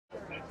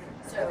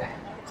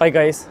Hi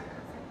guys,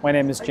 my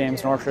name is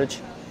James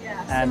Northridge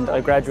and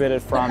I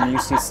graduated from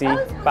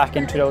UCC back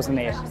in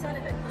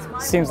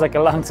 2008. Seems like a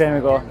long time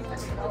ago.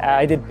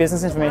 I did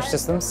Business Information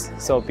Systems,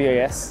 so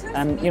BIS,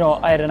 and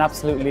I had an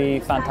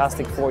absolutely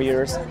fantastic 4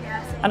 years.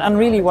 And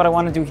really what I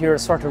want to do here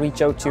is sort of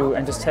reach out to you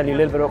and just tell you a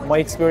little bit about my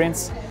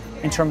experience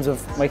in terms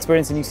of my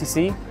experience in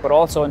UCC, but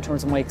also in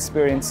terms of my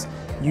experience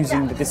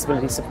using the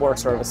Disability Support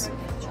Service.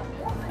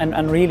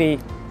 And really,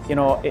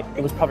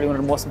 it was probably one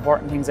of the most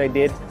important things I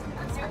did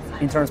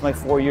in terms of my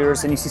 4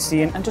 years in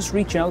UCC, and just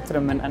reaching out to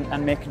them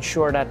and making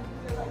sure that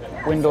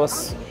when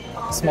those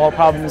small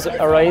problems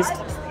arise,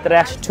 that I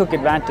actually took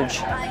advantage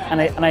and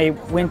I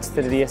went to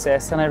the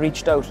DSS and I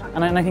reached out.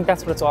 And I think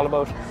that's what it's all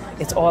about.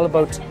 It's all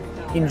about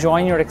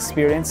enjoying your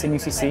experience in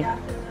UCC,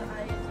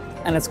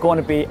 and it's going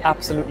to be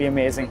absolutely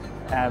amazing.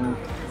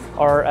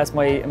 Or as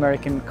my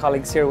American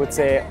colleagues here would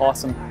say,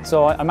 awesome.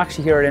 So I'm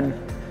actually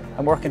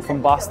I'm working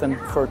from Boston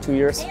for 2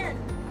 years.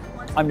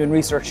 I'm doing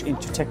research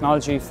into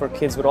technology for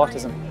kids with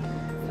autism.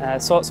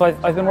 So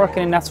I've been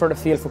working in that sort of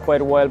field for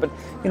quite a while, but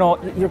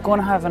you're going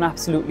to have an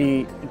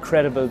absolutely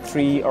incredible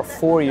 3 or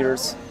 4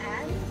 years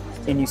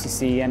in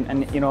UCC,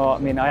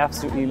 and I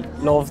absolutely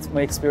loved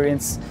my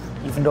experience.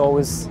 Even though it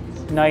was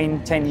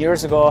 9-10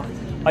 years ago,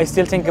 I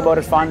still think about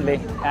it fondly.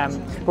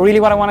 But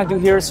really what I want to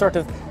do here is sort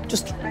of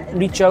just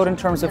reach out in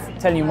terms of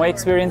telling you my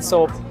experience.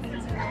 So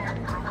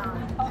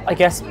I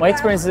guess my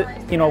experience,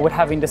 with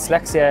having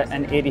dyslexia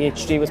and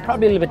ADHD was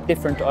probably a little bit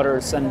different to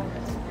others, and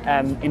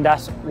in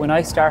that when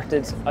I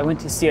started, I went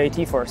to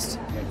CIT first,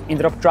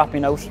 ended up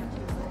dropping out,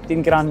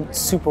 didn't get on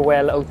super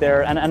well out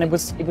there, and it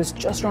was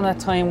just around that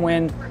time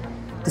when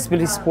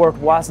disability support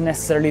wasn't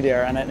necessarily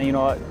there, and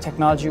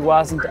technology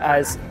wasn't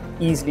as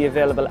easily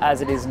available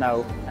as it is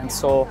now, and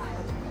so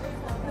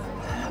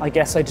I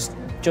guess I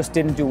just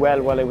didn't do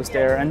well while I was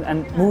there.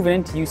 And moving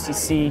into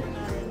UCC,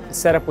 the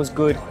setup was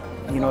good.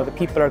 The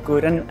people are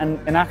good,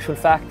 and in actual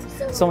fact,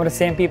 some of the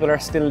same people are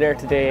still there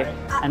today,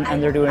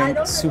 and they're doing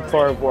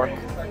superb work.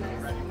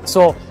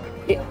 So,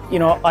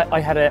 I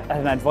had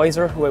an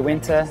advisor who I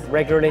went to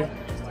regularly.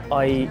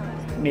 I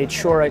made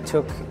sure I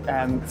took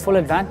full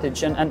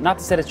advantage, and not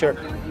to say that you're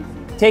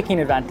taking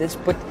advantage,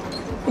 but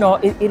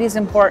it is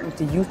important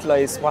to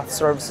utilize what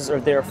services are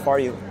there for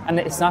you. And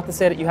it's not to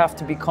say that you have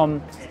to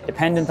become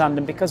dependent on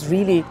them, because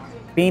really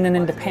being an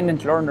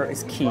independent learner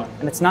is key.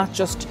 And it's not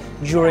just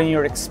during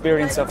your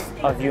experience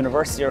of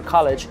university or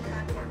college.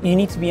 You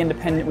need to be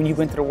independent when you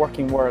go into the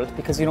working world,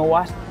 because you know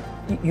what?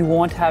 You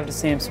won't have the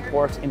same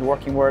support in the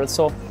working world.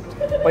 So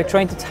by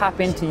trying to tap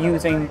into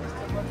using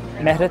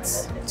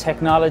methods,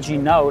 technology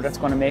now that's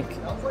going to make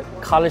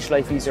college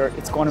life easier,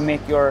 it's going to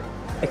make your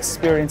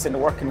experience in the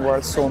working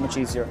world so much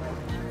easier.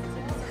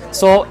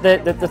 So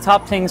the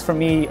top things for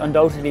me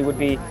undoubtedly would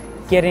be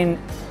get in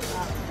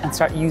and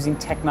start using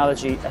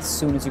technology as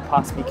soon as you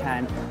possibly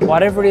can.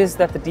 Whatever it is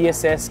that the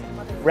DSS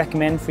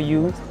recommend for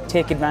you,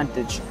 take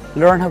advantage.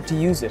 Learn how to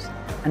use it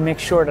and make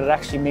sure that it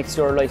actually makes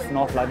your life an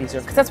awful lot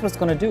easier, because that's what it's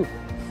going to do.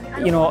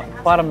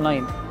 Bottom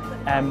line,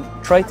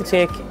 try to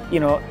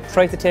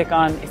take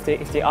on,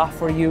 if they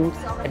offer you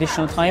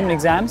additional time in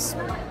exams,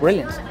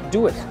 brilliant,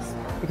 do it.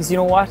 Because you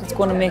know what, it's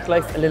going to make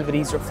life a little bit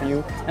easier for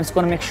you, and it's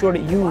going to make sure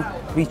that you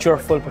reach your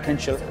full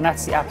potential, and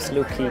that's the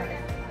absolute key.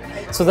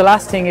 So the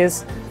last thing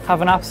is,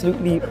 have an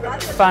absolutely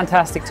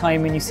fantastic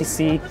time in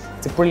UCC.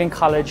 It's a brilliant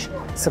college,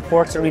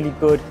 supports are really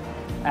good,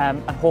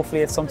 and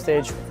hopefully at some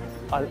stage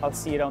I'll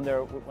see you down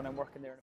there when I'm working there.